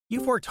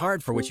You've worked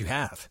hard for what you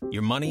have.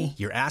 Your money,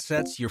 your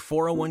assets, your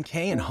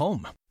 401k, and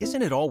home.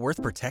 Isn't it all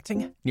worth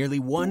protecting? Nearly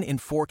 1 in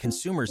 4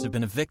 consumers have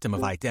been a victim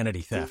of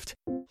identity theft.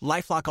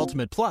 LifeLock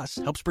Ultimate Plus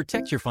helps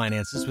protect your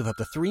finances with up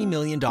to $3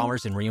 million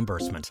in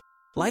reimbursement.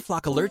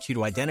 LifeLock alerts you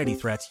to identity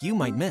threats you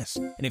might miss.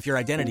 And if your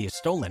identity is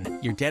stolen,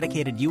 your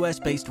dedicated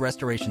U.S.-based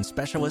restoration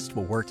specialist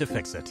will work to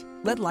fix it.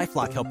 Let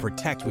LifeLock help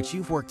protect what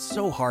you've worked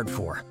so hard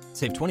for.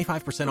 Save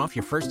 25% off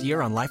your first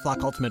year on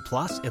LifeLock Ultimate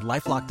Plus at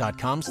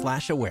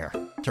LifeLock.com/aware.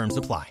 Terms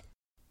apply.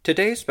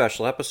 Today's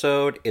special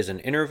episode is an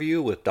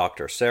interview with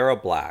Dr. Sara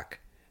Black.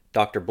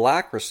 Dr.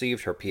 Black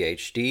received her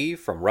PhD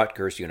from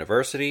Rutgers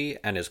University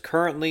and is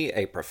currently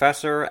a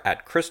professor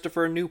at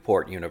Christopher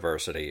Newport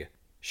University.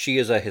 She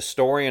is a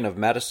historian of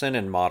medicine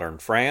in modern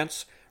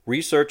France,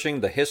 researching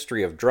the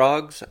history of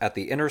drugs at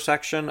the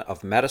intersection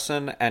of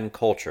medicine and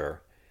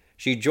culture.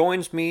 She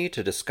joins me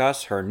to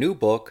discuss her new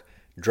book,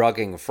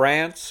 Drugging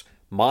France,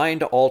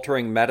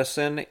 Mind-Altering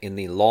Medicine in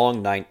the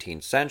Long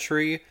 19th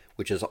Century,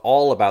 which is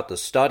all about the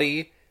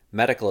study,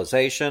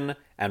 medicalization,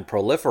 and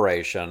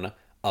proliferation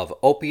of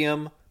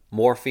opium,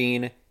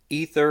 morphine,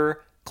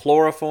 ether,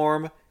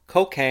 chloroform,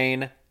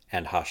 cocaine,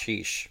 and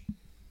hashish.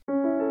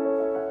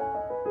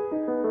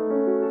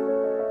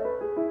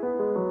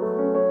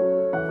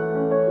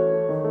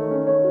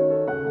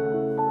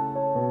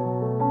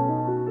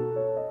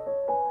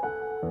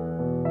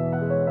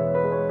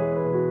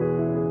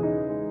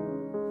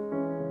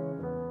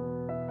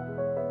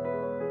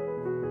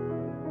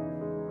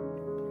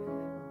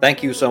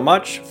 Thank you so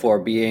much for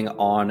being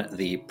on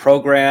the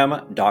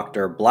program,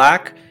 Dr.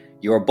 Black.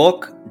 Your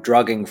book,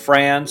 Drugging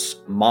France,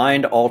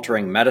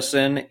 Mind-Altering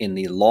Medicine in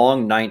the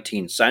Long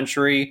 19th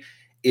Century,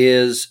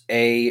 is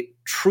a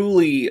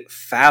truly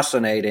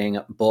fascinating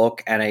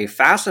book and a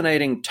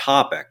fascinating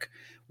topic,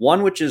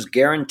 one which is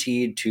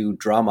guaranteed to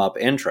drum up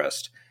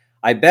interest.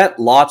 I bet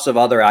lots of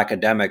other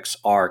academics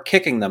are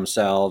kicking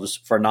themselves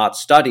for not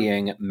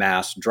studying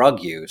mass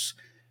drug use.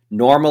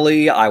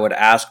 Normally, I would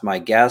ask my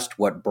guest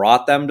what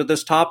brought them to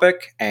this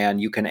topic, and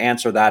you can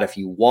answer that if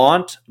you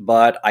want,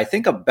 but I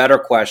think a better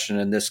question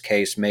in this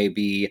case may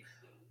be,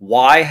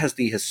 why has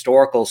the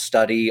historical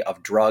study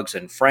of drugs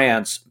in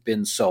France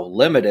been so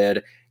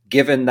limited,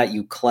 given that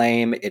you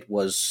claim it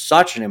was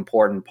such an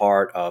important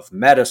part of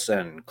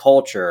medicine,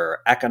 culture,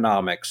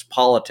 economics,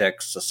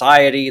 politics,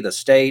 society, the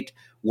state,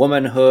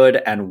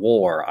 womanhood, and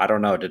war? I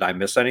don't know, did I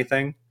miss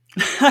anything?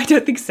 I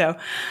don't think so.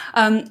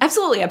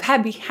 Absolutely. I'm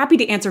happy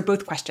to answer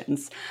both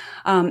questions.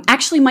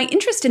 Actually, my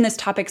interest in this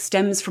topic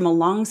stems from a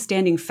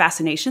long-standing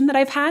fascination that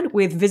I've had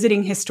with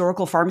visiting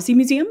historical pharmacy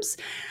museums,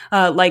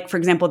 like, for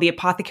example, the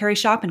Apothecary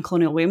Shop in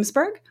Colonial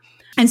Williamsburg.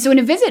 And so in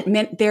a visit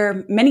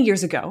there many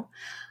years ago,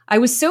 I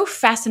was so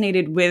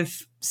fascinated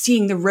with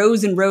seeing the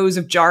rows and rows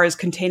of jars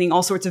containing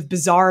all sorts of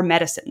bizarre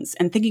medicines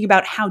and thinking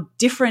about how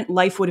different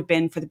life would have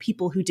been for the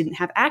people who didn't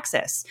have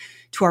access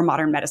to our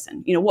modern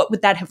medicine. You know, what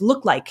would that have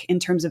looked like in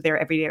terms of their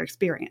everyday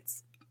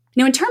experience?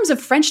 Now, in terms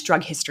of French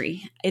drug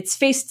history, it's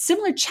faced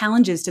similar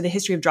challenges to the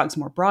history of drugs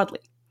more broadly.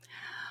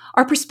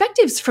 Our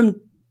perspectives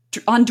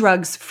on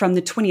drugs from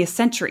the 20th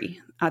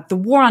century, the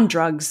war on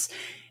drugs,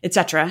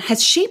 etc.,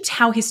 has shaped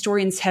how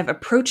historians have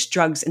approached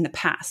drugs in the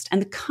past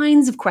and the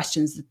kinds of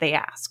questions that they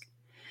ask.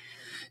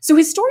 So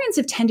historians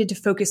have tended to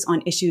focus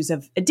on issues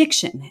of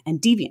addiction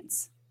and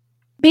deviance,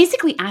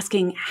 basically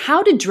asking,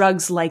 how did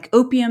drugs like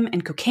opium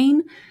and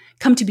cocaine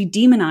come to be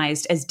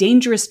demonized as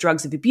dangerous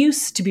drugs of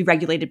abuse to be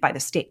regulated by the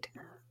state?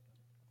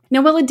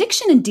 Now, while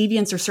addiction and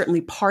deviance are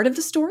certainly part of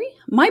the story,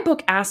 my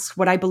book asks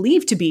what I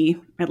believe to be,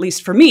 at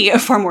least for me, a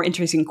far more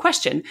interesting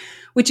question,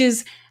 which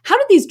is, how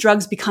did these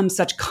drugs become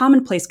such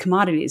commonplace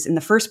commodities in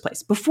the first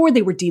place before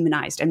they were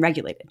demonized and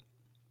regulated?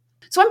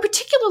 So I'm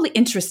particularly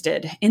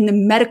interested in the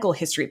medical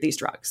history of these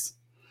drugs.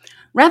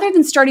 Rather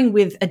than starting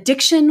with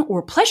addiction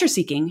or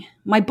pleasure-seeking,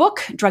 my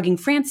book, Drugging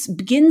France,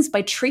 begins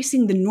by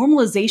tracing the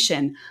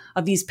normalization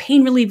of these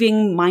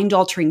pain-relieving,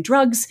 mind-altering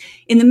drugs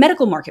in the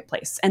medical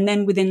marketplace and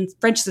then within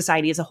French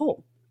society as a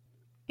whole.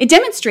 It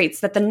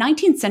demonstrates that the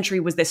 19th century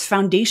was this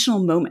foundational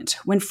moment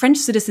when French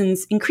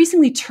citizens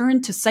increasingly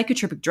turned to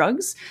psychotropic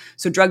drugs,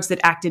 so drugs that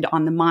acted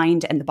on the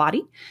mind and the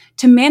body,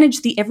 to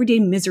manage the everyday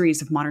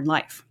miseries of modern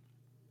life.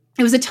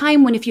 It was a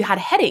time when if you had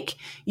a headache,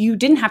 you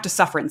didn't have to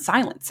suffer in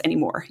silence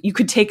anymore. You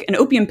could take an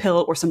opium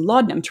pill or some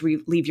laudanum to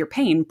relieve your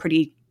pain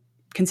pretty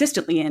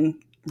consistently and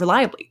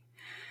reliably.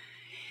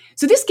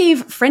 So this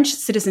gave French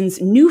citizens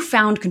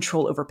newfound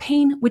control over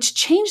pain, which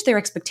changed their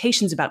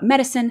expectations about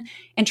medicine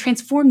and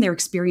transformed their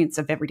experience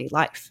of everyday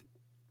life.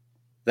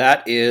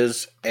 That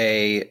is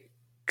a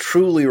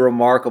truly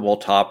remarkable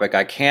topic.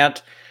 I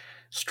can't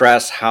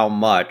stress how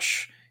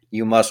much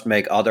you must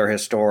make other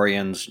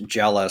historians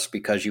jealous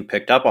because you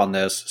picked up on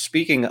this.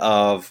 Speaking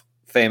of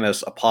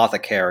famous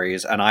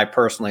apothecaries, and I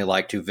personally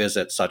like to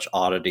visit such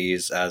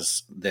oddities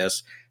as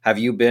this, have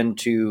you been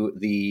to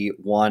the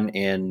one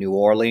in New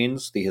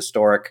Orleans, the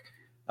historic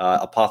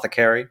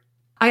apothecary?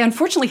 I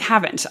unfortunately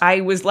haven't.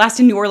 I was last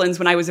in New Orleans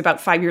when I was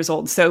about 5 years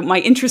old, so my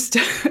interest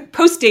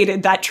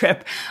post-dated that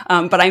trip,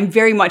 but I'm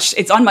very much,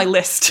 it's on my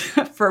list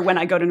for when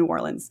I go to New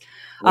Orleans.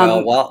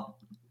 Well,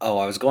 Oh,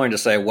 I was going to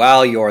say,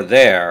 while you're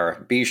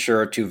there, be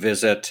sure to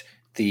visit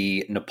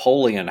the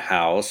Napoleon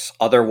House.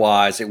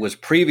 Otherwise, it was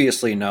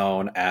previously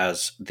known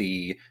as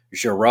the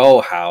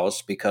Giraud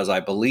House because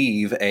I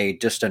believe a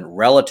distant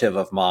relative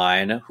of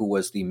mine, who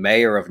was the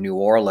mayor of New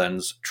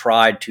Orleans,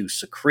 tried to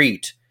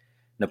secrete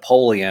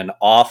Napoleon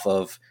off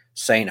of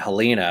St.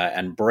 Helena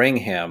and bring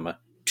him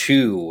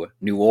to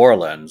New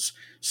Orleans.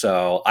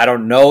 So I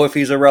don't know if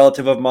he's a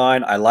relative of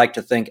mine. I like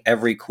to think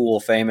every cool,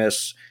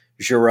 famous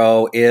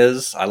Giraud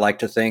is. I like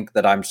to think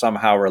that I'm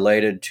somehow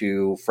related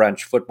to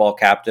French football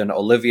captain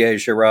Olivier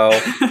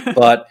Giraud,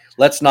 but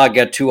let's not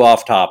get too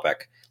off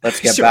topic. Let's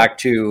get back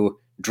to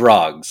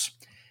drugs.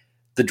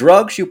 The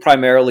drugs you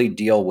primarily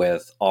deal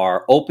with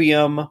are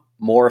opium,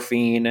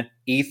 morphine,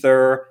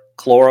 ether,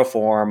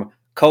 chloroform,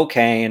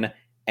 cocaine,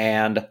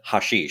 and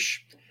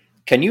hashish.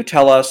 Can you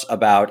tell us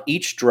about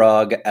each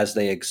drug as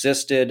they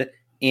existed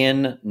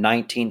in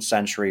 19th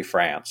century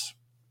France?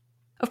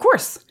 Of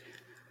course.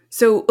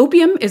 So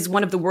opium is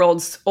one of the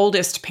world's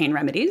oldest pain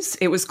remedies.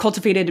 It was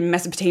cultivated in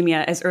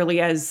Mesopotamia as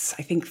early as,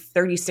 I think,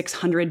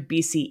 3600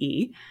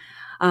 BCE.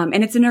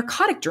 And it's a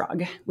narcotic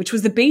drug, which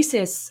was the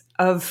basis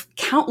of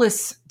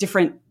countless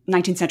different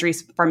 19th century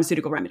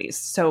pharmaceutical remedies.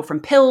 So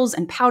from pills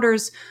and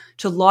powders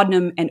to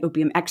laudanum and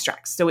opium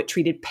extracts. So it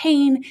treated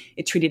pain,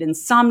 it treated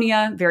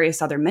insomnia,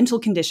 various other mental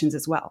conditions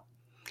as well.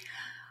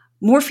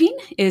 Morphine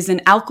is an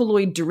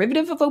alkaloid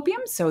derivative of opium,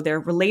 so they're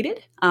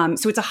related.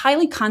 So it's a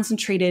highly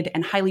concentrated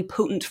and highly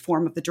potent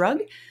form of the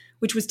drug,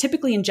 which was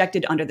typically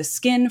injected under the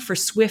skin for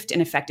swift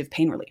and effective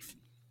pain relief.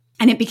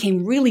 And it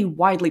became really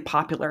widely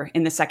popular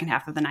in the second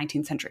half of the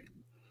 19th century.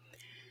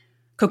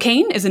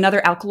 Cocaine is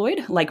another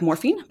alkaloid, like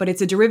morphine, but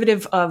it's a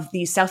derivative of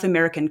the South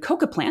American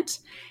coca plant,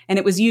 and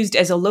it was used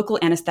as a local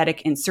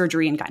anesthetic in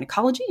surgery and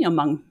gynecology,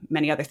 among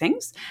many other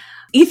things.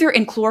 Ether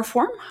and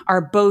chloroform are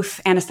both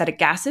anesthetic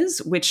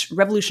gases, which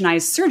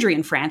revolutionized surgery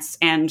in France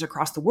and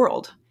across the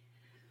world.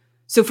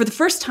 So for the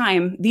first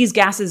time, these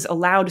gases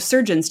allowed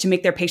surgeons to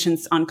make their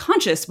patients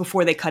unconscious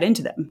before they cut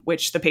into them,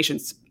 which the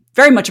patients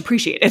very much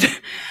appreciated.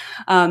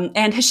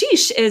 And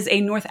hashish is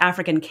a North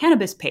African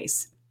cannabis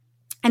paste,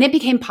 and it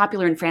became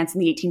popular in France in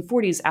the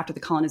 1840s after the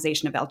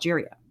colonization of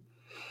Algeria.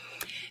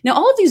 Now,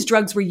 all of these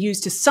drugs were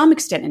used to some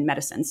extent in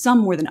medicine, some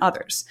more than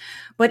others,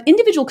 but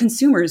individual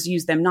consumers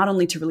used them not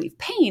only to relieve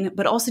pain,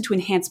 but also to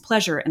enhance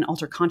pleasure and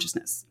alter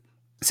consciousness.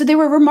 So they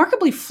were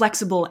remarkably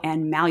flexible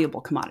and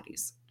malleable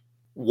commodities.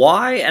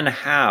 Why and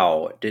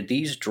how did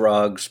these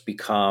drugs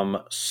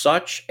become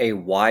such a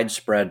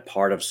widespread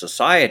part of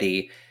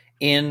society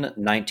in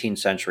 19th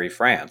century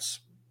France?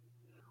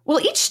 Well,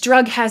 each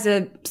drug has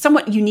a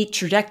somewhat unique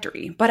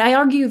trajectory, but I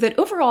argue that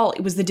overall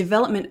it was the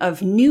development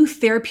of new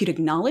therapeutic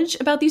knowledge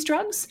about these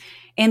drugs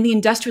and the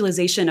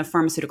industrialization of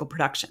pharmaceutical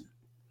production.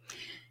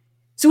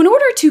 So in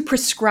order to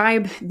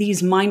prescribe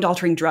these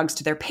mind-altering drugs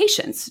to their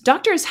patients,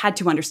 doctors had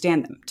to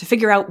understand them to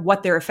figure out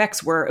what their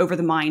effects were over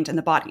the mind and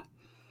the body.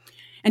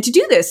 And to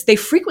do this, they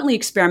frequently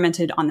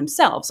experimented on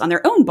themselves, on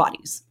their own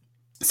bodies.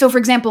 So for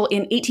example,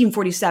 in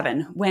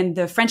 1847, when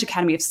the French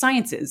Academy of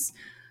Sciences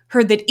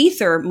heard that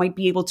ether might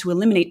be able to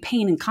eliminate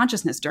pain and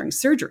consciousness during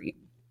surgery,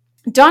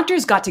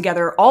 doctors got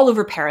together all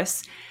over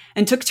Paris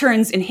and took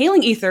turns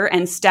inhaling ether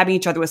and stabbing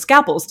each other with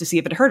scalpels to see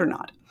if it hurt or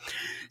not.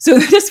 So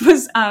this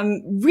was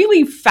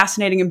really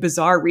fascinating and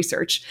bizarre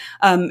research,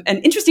 an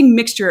interesting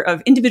mixture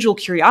of individual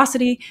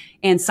curiosity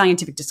and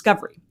scientific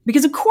discovery.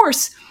 Because of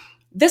course,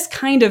 this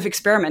kind of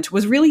experiment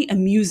was really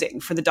amusing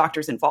for the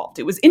doctors involved.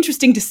 It was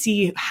interesting to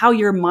see how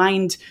your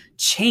mind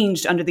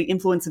changed under the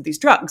influence of these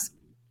drugs.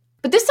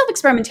 But this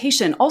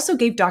self-experimentation also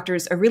gave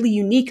doctors a really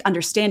unique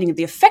understanding of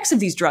the effects of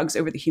these drugs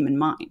over the human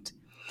mind.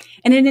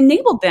 And it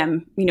enabled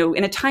them,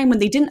 in a time when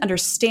they didn't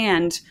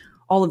understand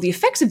all of the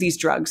effects of these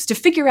drugs, to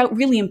figure out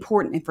really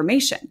important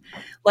information,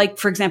 like,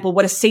 for example,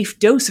 what a safe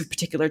dose of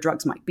particular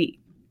drugs might be.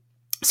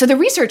 So the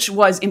research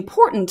was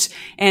important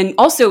and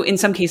also in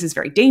some cases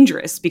very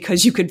dangerous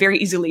because you could very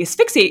easily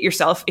asphyxiate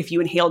yourself if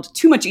you inhaled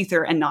too much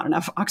ether and not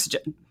enough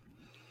oxygen.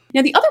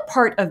 Now, the other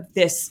part of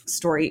this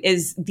story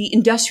is the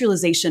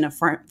industrialization of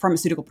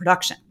pharmaceutical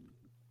production.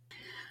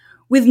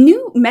 With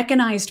new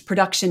mechanized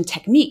production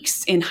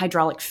techniques in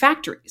hydraulic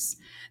factories,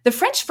 the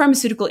French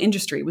pharmaceutical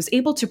industry was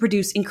able to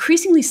produce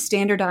increasingly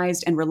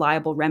standardized and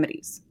reliable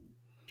remedies.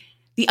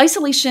 The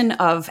isolation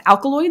of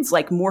alkaloids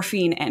like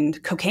morphine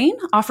and cocaine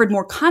offered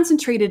more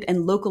concentrated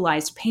and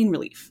localized pain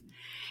relief.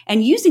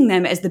 And using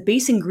them as the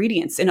base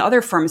ingredients in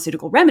other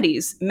pharmaceutical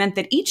remedies meant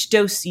that each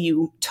dose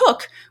you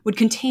took would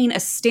contain a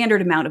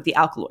standard amount of the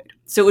alkaloid.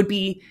 So it would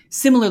be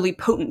similarly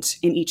potent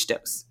in each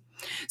dose.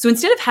 So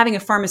instead of having a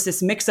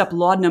pharmacist mix up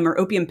laudanum or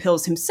opium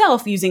pills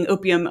himself using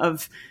opium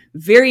of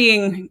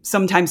varying,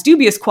 sometimes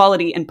dubious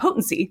quality and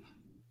potency,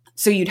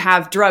 so you'd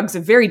have drugs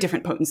of very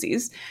different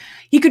potencies,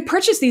 he could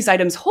purchase these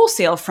items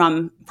wholesale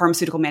from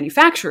pharmaceutical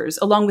manufacturers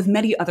along with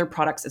many other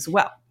products as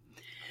well.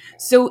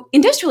 So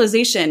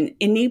industrialization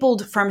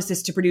enabled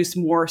pharmacists to produce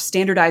more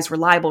standardized,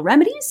 reliable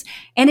remedies,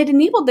 and it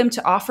enabled them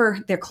to offer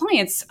their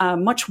clients a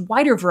much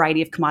wider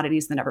variety of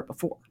commodities than ever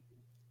before.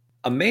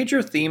 A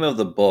major theme of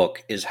the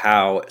book is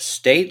how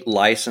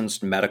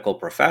state-licensed medical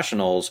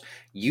professionals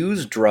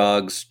use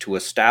drugs to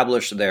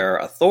establish their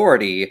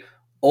authority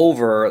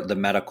over the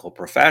medical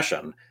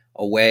profession,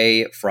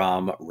 away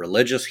from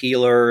religious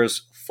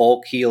healers,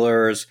 folk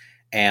healers,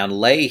 and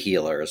lay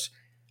healers.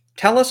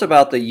 Tell us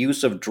about the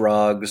use of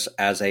drugs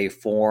as a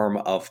form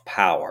of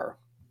power.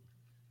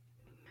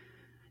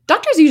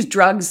 Doctors use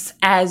drugs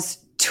as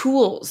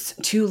tools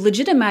to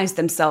legitimize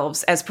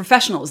themselves as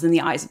professionals in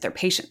the eyes of their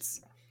patients.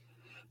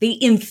 They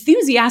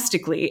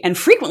enthusiastically and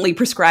frequently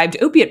prescribed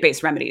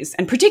opiate-based remedies,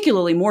 and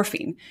particularly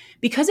morphine,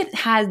 because it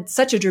had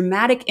such a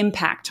dramatic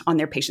impact on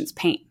their patients'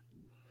 pain.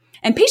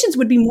 And patients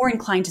would be more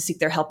inclined to seek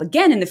their help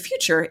again in the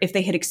future if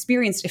they had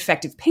experienced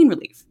effective pain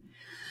relief.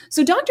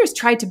 So doctors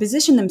tried to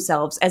position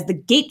themselves as the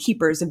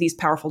gatekeepers of these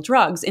powerful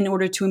drugs in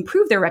order to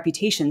improve their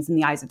reputations in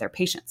the eyes of their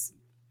patients.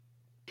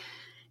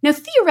 Now,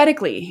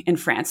 theoretically, in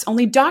France,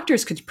 only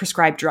doctors could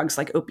prescribe drugs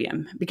like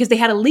opium because they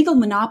had a legal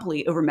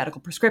monopoly over medical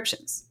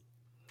prescriptions.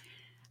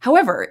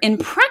 However, in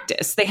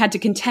practice, they had to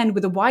contend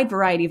with a wide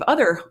variety of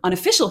other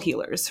unofficial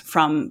healers,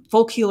 from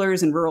folk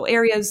healers in rural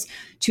areas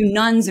to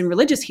nuns and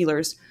religious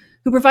healers,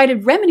 who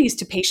provided remedies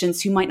to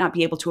patients who might not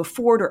be able to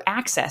afford or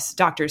access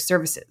doctors'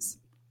 services.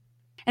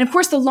 And of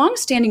course, the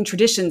long-standing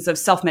traditions of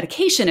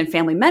self-medication and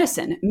family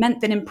medicine meant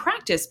that in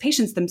practice,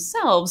 patients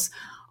themselves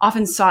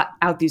often sought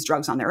out these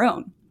drugs on their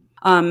own.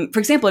 For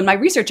example, in my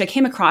research, I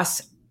came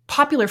across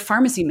popular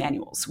pharmacy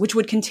manuals, which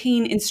would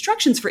contain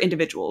instructions for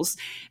individuals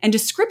and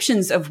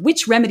descriptions of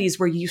which remedies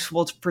were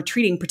useful for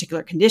treating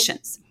particular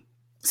conditions.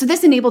 So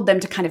this enabled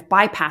them to kind of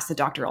bypass the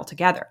doctor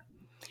altogether.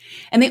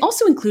 And they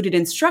also included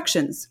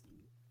instructions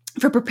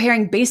for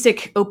preparing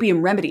basic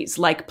opium remedies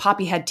like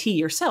poppy head tea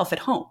yourself at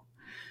home.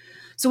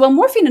 So while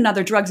morphine and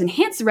other drugs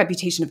enhance the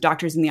reputation of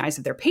doctors in the eyes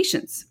of their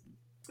patients,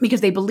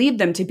 because they believed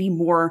them to be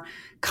more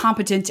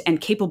competent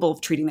and capable of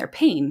treating their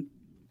pain,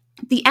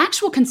 the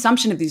actual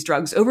consumption of these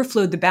drugs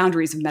overflowed the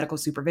boundaries of medical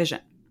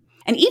supervision.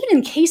 And even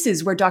in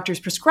cases where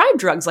doctors prescribed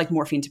drugs like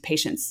morphine to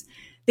patients,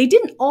 they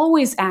didn't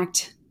always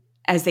act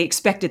as they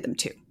expected them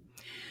to.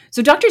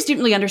 So doctors didn't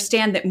really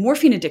understand that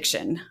morphine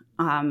addiction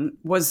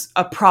was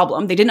a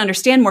problem. They didn't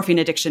understand morphine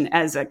addiction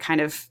as a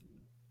kind of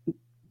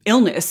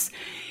illness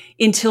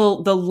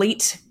until the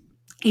late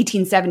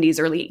 1870s,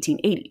 early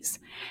 1880s.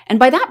 And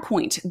by that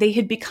point, they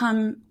had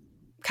become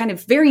kind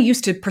of very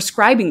used to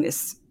prescribing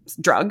this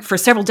drug for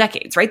several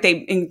decades, right?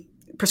 They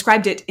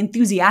prescribed it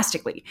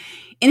enthusiastically,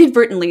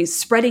 inadvertently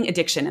spreading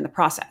addiction in the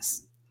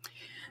process.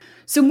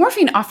 So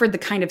morphine offered the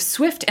kind of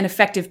swift and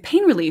effective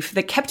pain relief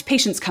that kept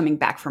patients coming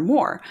back for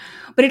more,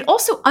 but it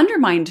also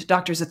undermined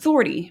doctors'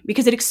 authority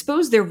because it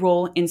exposed their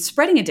role in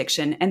spreading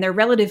addiction and their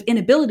relative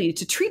inability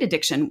to treat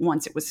addiction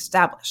once it was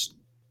established.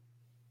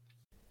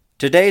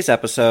 Today's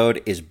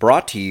episode is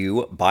brought to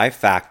you by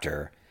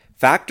Factor.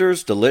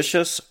 Factor's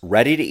delicious,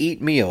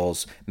 ready-to-eat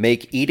meals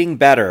make eating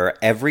better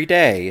every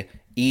day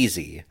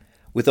easy.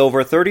 With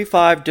over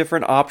 35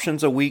 different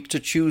options a week to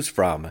choose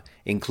from,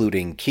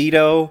 including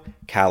keto,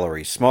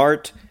 calorie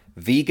smart,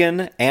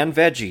 vegan, and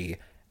veggie,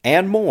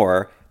 and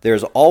more,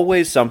 there's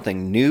always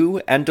something new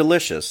and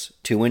delicious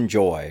to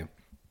enjoy.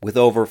 With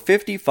over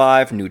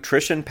 55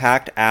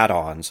 nutrition-packed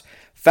add-ons,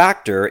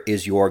 Factor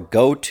is your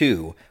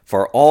go-to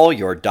for all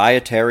your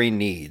dietary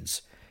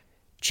needs.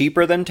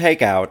 Cheaper than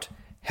takeout,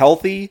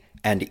 healthy,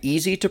 and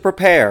easy to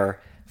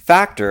prepare,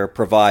 Factor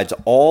provides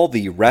all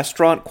the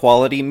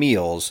restaurant-quality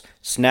meals,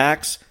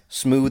 snacks,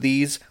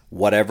 smoothies,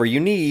 whatever you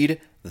need,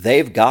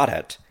 they've got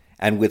it.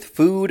 And with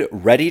food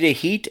ready to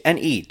heat and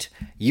eat,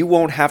 you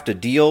won't have to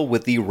deal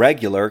with the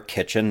regular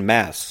kitchen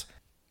mess.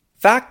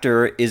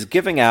 Factor is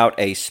giving out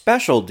a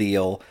special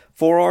deal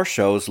for our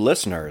show's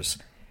listeners.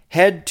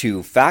 Head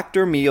to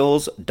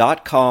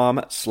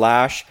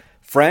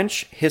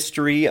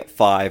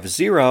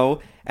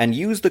factormeals.com/FrenchHistory50 and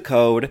use the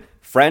code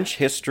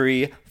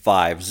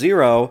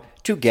FrenchHistory50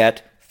 to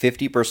get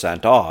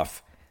 50%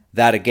 off.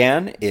 That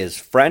again is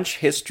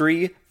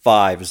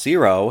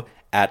FrenchHistory50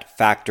 at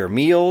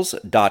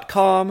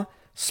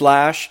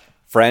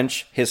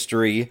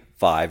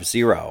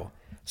factormeals.com/FrenchHistory50.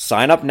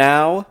 Sign up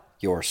now.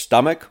 Your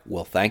stomach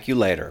will thank you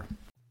later.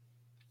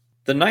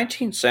 The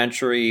 19th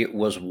century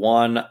was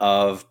one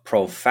of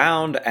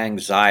profound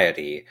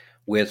anxiety,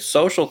 with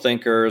social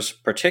thinkers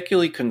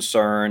particularly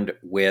concerned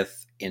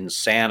with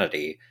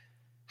insanity.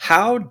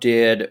 How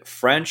did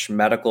French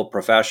medical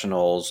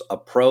professionals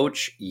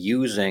approach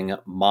using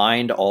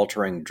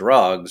mind-altering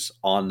drugs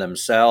on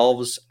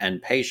themselves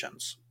and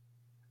patients?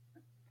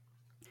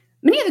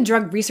 Many of the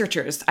drug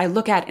researchers I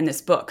look at in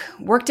this book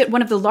worked at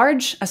one of the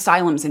large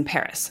asylums in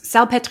Paris,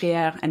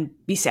 Salpêtrière and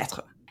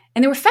Bicêtre.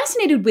 And they were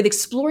fascinated with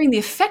exploring the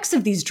effects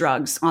of these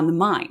drugs on the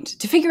mind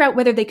to figure out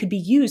whether they could be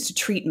used to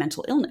treat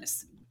mental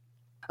illness.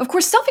 Of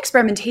course,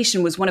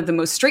 self-experimentation was one of the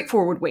most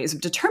straightforward ways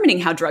of determining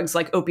how drugs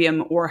like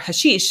opium or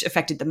hashish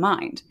affected the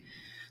mind.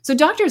 So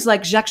doctors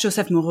like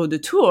Jacques-Joseph Moreau de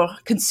Tours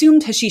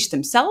consumed hashish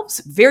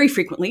themselves very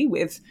frequently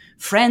with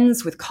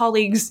friends, with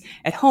colleagues,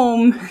 at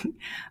home,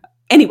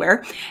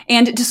 anywhere,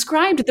 and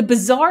described the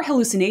bizarre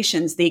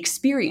hallucinations they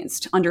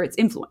experienced under its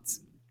influence.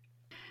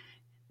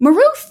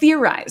 Moreau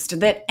theorized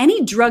that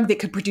any drug that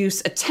could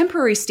produce a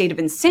temporary state of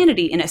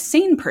insanity in a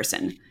sane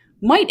person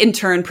might in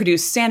turn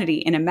produce sanity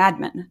in a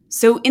madman.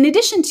 So in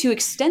addition to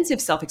extensive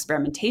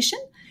self-experimentation,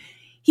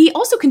 he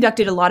also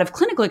conducted a lot of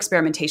clinical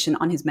experimentation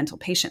on his mental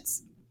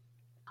patients.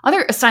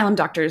 Other asylum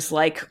doctors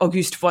like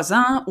Auguste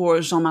Voisin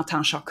or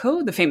Jean-Martin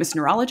Charcot, the famous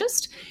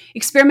neurologist,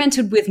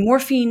 experimented with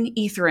morphine,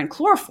 ether, and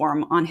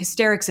chloroform on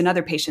hysterics and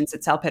other patients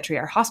at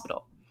Salpêtrière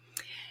Hospital.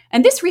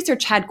 And this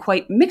research had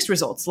quite mixed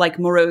results, like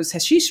Moreau's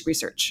Hashish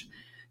research.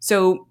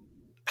 So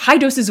high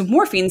doses of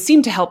morphine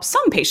seemed to help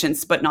some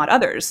patients, but not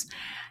others.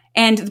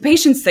 And the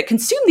patients that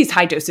consumed these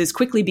high doses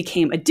quickly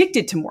became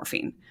addicted to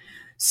morphine.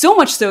 So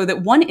much so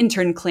that one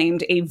intern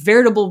claimed a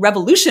veritable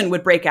revolution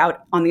would break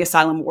out on the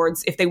asylum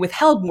wards if they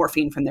withheld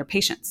morphine from their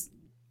patients.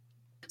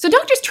 So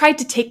doctors tried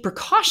to take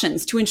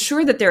precautions to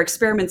ensure that their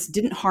experiments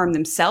didn't harm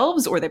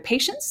themselves or their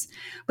patients.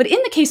 But in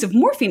the case of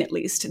morphine, at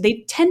least,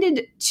 they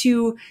tended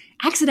to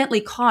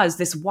accidentally cause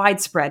this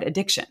widespread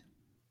addiction.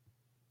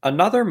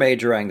 Another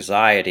major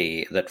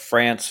anxiety that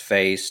France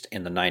faced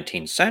in the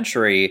 19th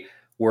century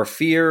were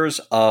fears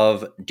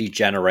of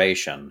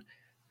degeneration.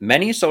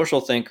 Many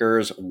social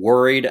thinkers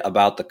worried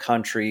about the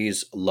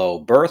country's low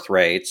birth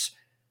rates.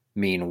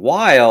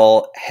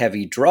 Meanwhile,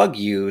 heavy drug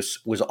use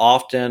was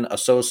often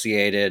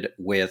associated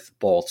with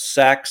both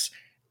sex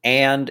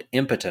and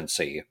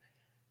impotency.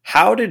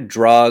 How did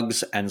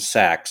drugs and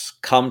sex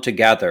come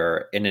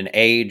together in an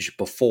age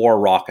before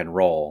rock and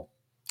roll?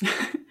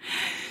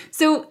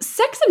 So,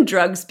 sex and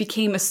drugs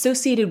became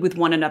associated with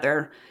one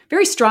another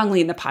very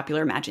strongly in the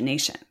popular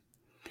imagination.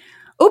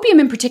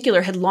 Opium in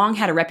particular had long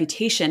had a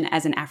reputation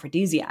as an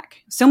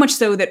aphrodisiac, so much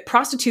so that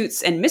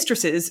prostitutes and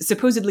mistresses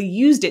supposedly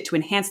used it to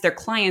enhance their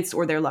clients'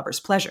 or their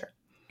lovers' pleasure.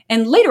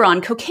 And later on,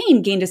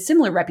 cocaine gained a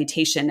similar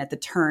reputation at the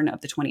turn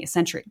of the 20th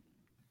century.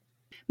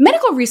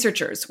 Medical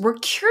researchers were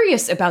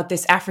curious about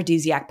this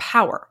aphrodisiac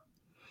power.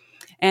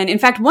 And in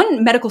fact,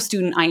 one medical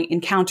student I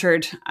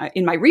encountered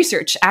in my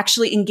research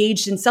actually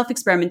engaged in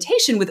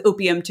self-experimentation with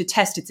opium to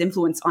test its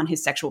influence on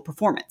his sexual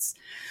performance.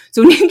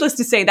 So needless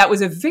to say, that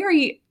was a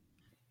very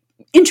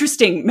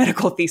interesting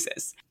medical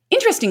thesis.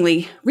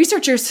 Interestingly,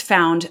 researchers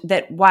found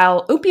that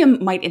while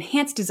opium might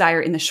enhance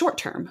desire in the short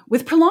term,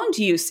 with prolonged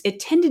use, it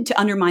tended to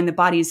undermine the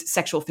body's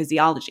sexual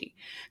physiology,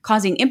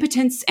 causing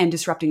impotence and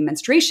disrupting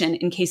menstruation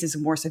in cases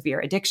of more severe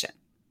addiction.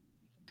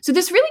 So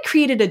this really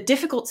created a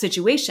difficult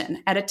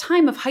situation at a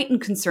time of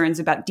heightened concerns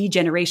about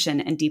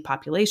degeneration and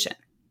depopulation.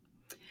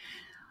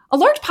 A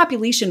large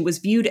population was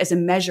viewed as a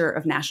measure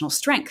of national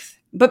strength,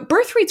 but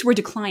birth rates were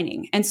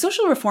declining, and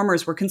social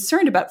reformers were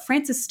concerned about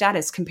France's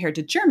status compared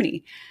to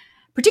Germany,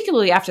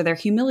 particularly after their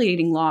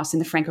humiliating loss in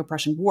the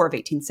Franco-Prussian War of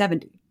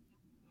 1870.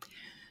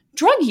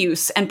 Drug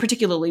use, and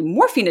particularly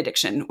morphine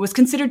addiction, was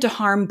considered to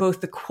harm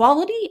both the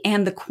quality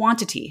and the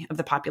quantity of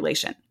the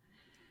population.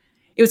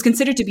 It was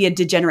considered to be a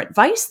degenerate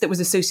vice that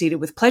was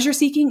associated with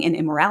pleasure-seeking and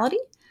immorality,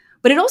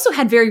 but it also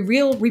had very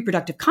real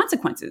reproductive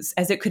consequences,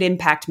 as it could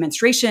impact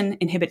menstruation,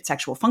 inhibit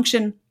sexual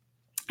function,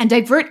 and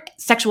divert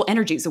sexual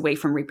energies away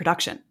from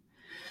reproduction.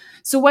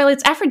 So while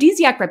its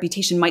aphrodisiac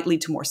reputation might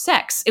lead to more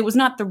sex, it was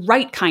not the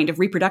right kind of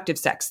reproductive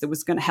sex that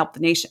was going to help the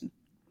nation.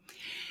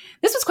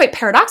 This was quite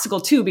paradoxical,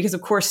 too, because,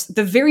 of course,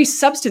 the very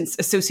substance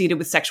associated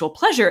with sexual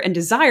pleasure and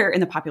desire in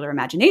the popular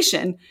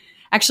imagination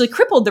actually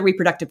crippled the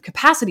reproductive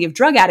capacity of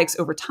drug addicts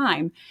over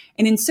time,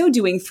 and in so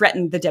doing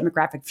threatened the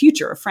demographic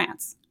future of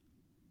France.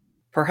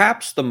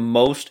 Perhaps the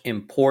most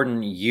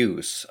important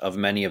use of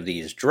many of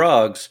these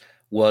drugs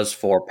was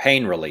for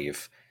pain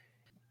relief.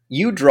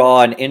 You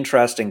draw an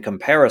interesting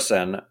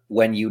comparison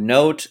when you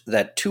note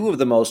that two of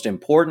the most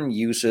important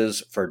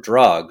uses for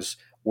drugs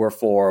were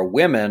for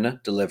women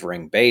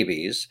delivering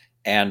babies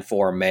and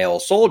for male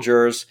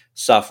soldiers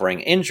suffering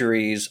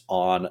injuries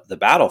on the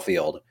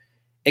battlefield.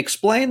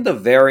 Explain the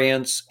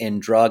variance in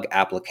drug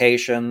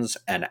applications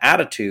and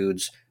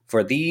attitudes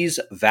for these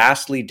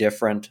vastly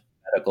different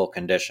medical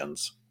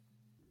conditions.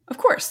 Of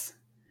course.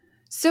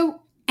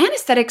 So,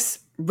 anesthetics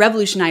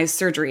revolutionized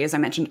surgery, as I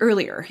mentioned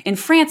earlier, in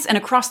France and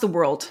across the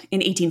world in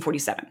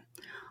 1847.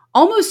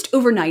 Almost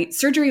overnight,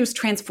 surgery was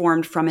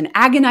transformed from an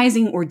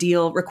agonizing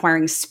ordeal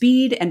requiring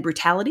speed and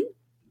brutality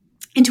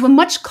into a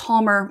much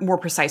calmer, more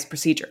precise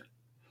procedure.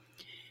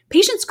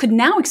 Patients could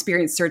now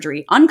experience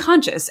surgery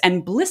unconscious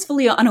and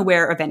blissfully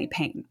unaware of any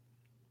pain.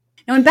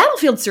 Now, in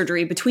battlefield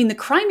surgery between the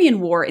Crimean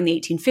War in the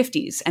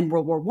 1850s and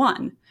World War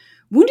I,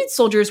 wounded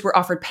soldiers were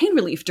offered pain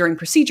relief during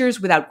procedures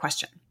without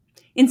question.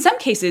 In some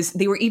cases,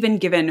 they were even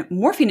given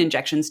morphine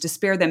injections to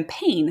spare them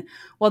pain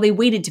while they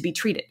waited to be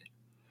treated.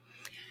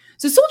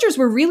 So soldiers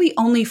were really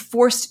only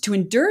forced to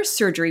endure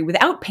surgery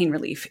without pain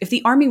relief if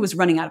the army was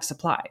running out of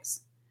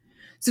supplies.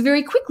 So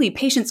very quickly,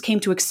 patients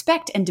came to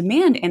expect and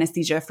demand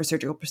anesthesia for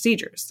surgical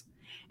procedures.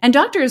 And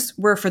doctors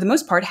were, for the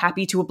most part,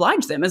 happy to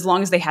oblige them as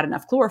long as they had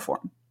enough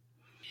chloroform.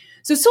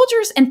 So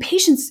soldiers and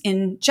patients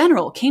in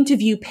general came to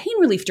view pain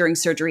relief during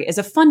surgery as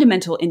a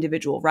fundamental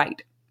individual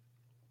right.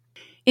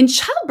 In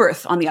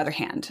childbirth, on the other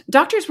hand,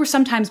 doctors were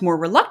sometimes more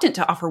reluctant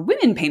to offer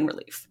women pain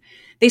relief.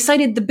 They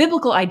cited the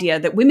biblical idea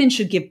that women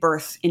should give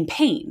birth in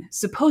pain,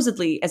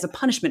 supposedly as a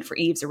punishment for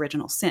Eve's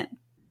original sin.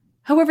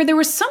 However, there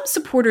were some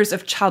supporters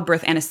of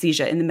childbirth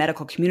anesthesia in the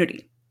medical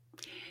community.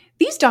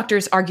 These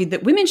doctors argued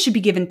that women should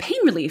be given pain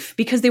relief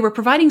because they were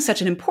providing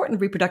such an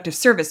important reproductive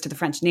service to the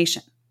French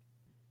nation.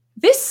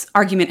 This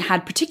argument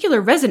had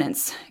particular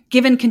resonance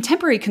given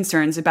contemporary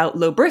concerns about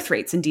low birth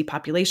rates and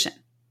depopulation.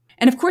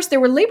 And of course, there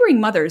were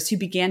laboring mothers who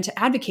began to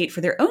advocate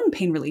for their own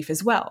pain relief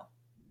as well.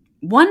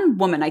 One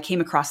woman I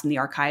came across in the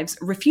archives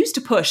refused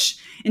to push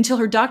until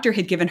her doctor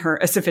had given her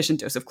a sufficient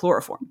dose of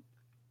chloroform.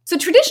 So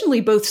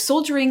traditionally, both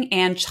soldiering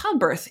and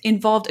childbirth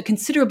involved a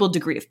considerable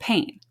degree of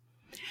pain.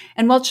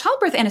 And while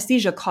childbirth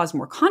anesthesia caused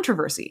more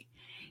controversy,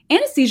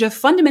 anesthesia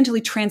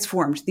fundamentally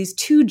transformed these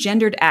two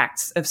gendered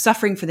acts of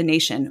suffering for the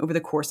nation over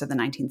the course of the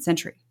 19th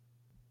century.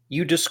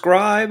 You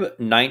describe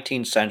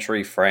 19th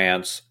century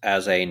France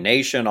as a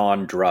nation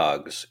on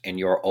drugs in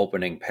your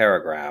opening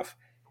paragraph.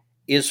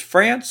 Is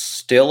France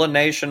still a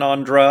nation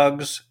on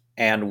drugs?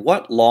 And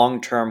what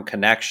long-term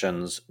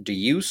connections do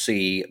you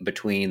see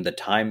between the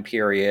time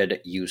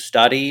period you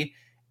study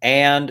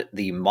and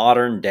the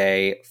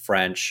modern-day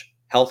French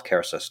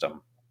healthcare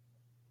system?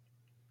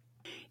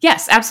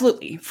 Yes,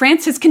 absolutely.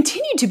 France has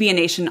continued to be a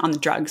nation on the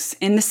drugs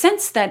in the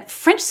sense that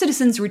French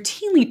citizens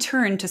routinely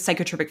turn to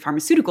psychotropic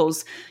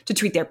pharmaceuticals to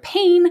treat their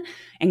pain,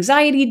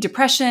 anxiety,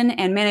 depression,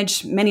 and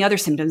manage many other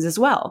symptoms as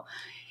well.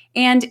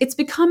 And it's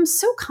become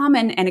so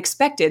common and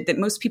expected that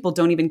most people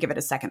don't even give it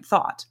a second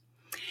thought.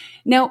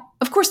 Now,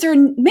 of course, there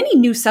are many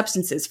new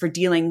substances for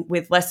dealing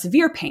with less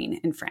severe pain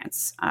in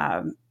France,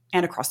 and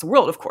across the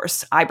world, of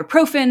course,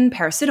 ibuprofen,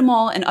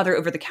 paracetamol, and other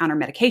over-the-counter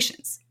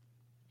medications.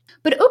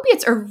 But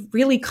opiates are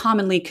really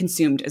commonly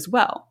consumed as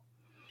well.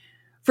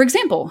 For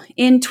example,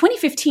 in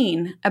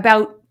 2015,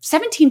 about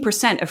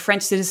 17% of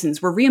French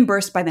citizens were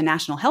reimbursed by the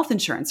National Health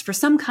Insurance for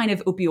some kind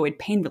of opioid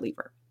pain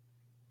reliever.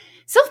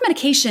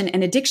 Self-medication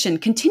and addiction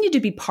continue to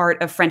be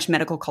part of French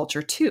medical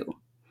culture too.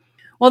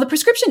 While the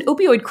prescription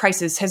opioid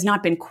crisis has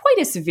not been quite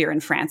as severe in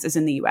France as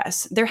in the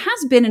US, there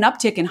has been an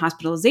uptick in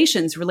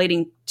hospitalizations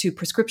relating to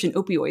prescription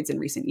opioids in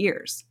recent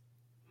years.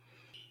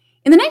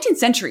 In the 19th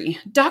century,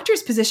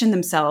 doctors positioned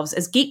themselves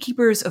as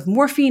gatekeepers of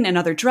morphine and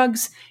other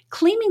drugs,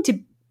 claiming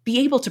to be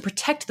able to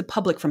protect the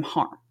public from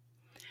harm.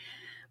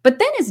 But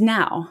then as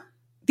now,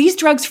 these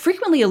drugs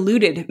frequently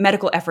eluded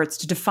medical efforts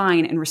to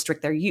define and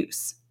restrict their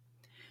use.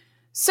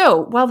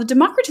 So, while the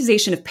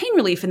democratization of pain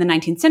relief in the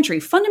 19th century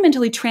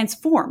fundamentally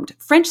transformed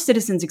French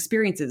citizens'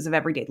 experiences of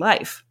everyday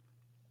life,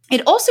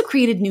 it also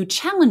created new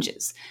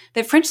challenges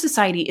that French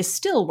society is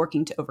still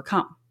working to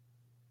overcome.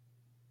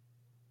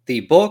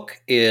 The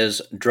book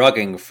is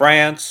Drugging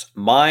France,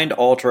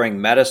 Mind-Altering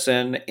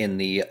Medicine in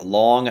the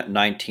Long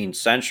 19th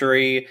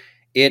Century.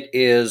 It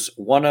is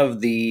one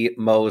of the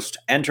most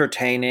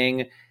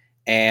entertaining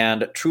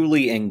and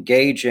truly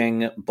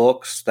engaging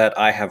books that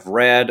I have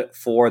read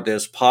for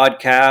this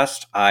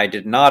podcast. I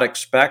did not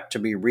expect to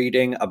be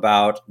reading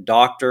about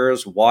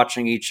doctors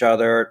watching each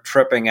other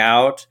tripping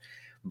out,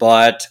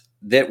 but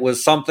that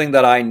was something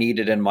that I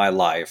needed in my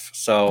life.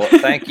 So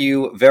thank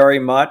you very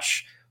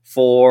much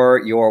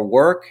for your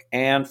work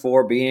and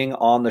for being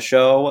on the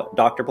show,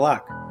 Dr.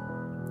 Black.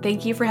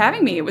 Thank you for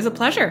having me. It was a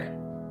pleasure.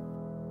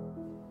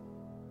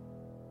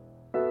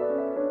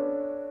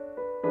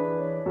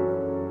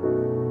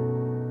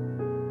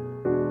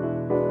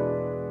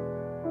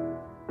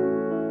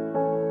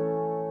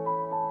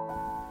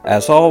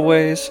 As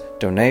always,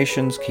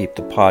 donations keep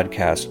the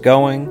podcast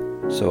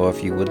going, so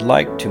if you would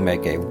like to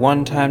make a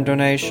one-time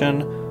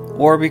donation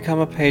or become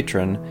a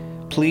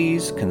patron,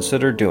 please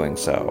consider doing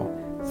so.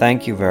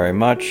 Thank you very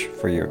much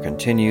for your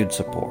continued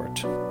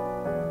support.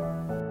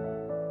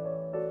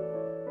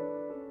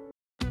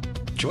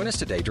 Join us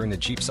today during the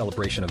Jeep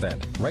Celebration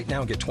event. Right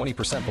now, get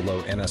 20%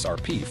 below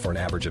MSRP for an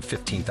average of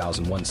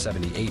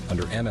 $15,178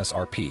 under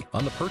MSRP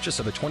on the purchase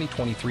of a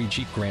 2023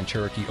 Jeep Grand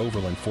Cherokee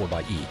Overland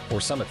 4xe or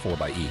Summit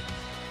 4xe.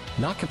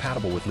 Not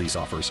compatible with lease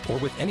offers or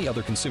with any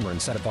other consumer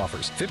incentive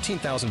offers.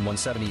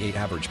 $15,178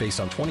 average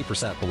based on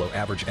 20% below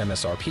average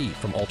MSRP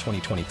from all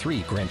 2023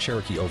 Grand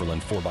Cherokee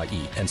Overland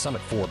 4xe and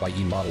Summit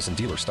 4xe models in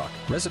dealer stock.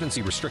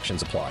 Residency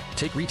restrictions apply.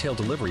 Take retail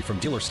delivery from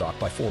dealer stock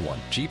by 4/1.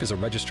 Jeep is a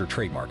registered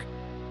trademark.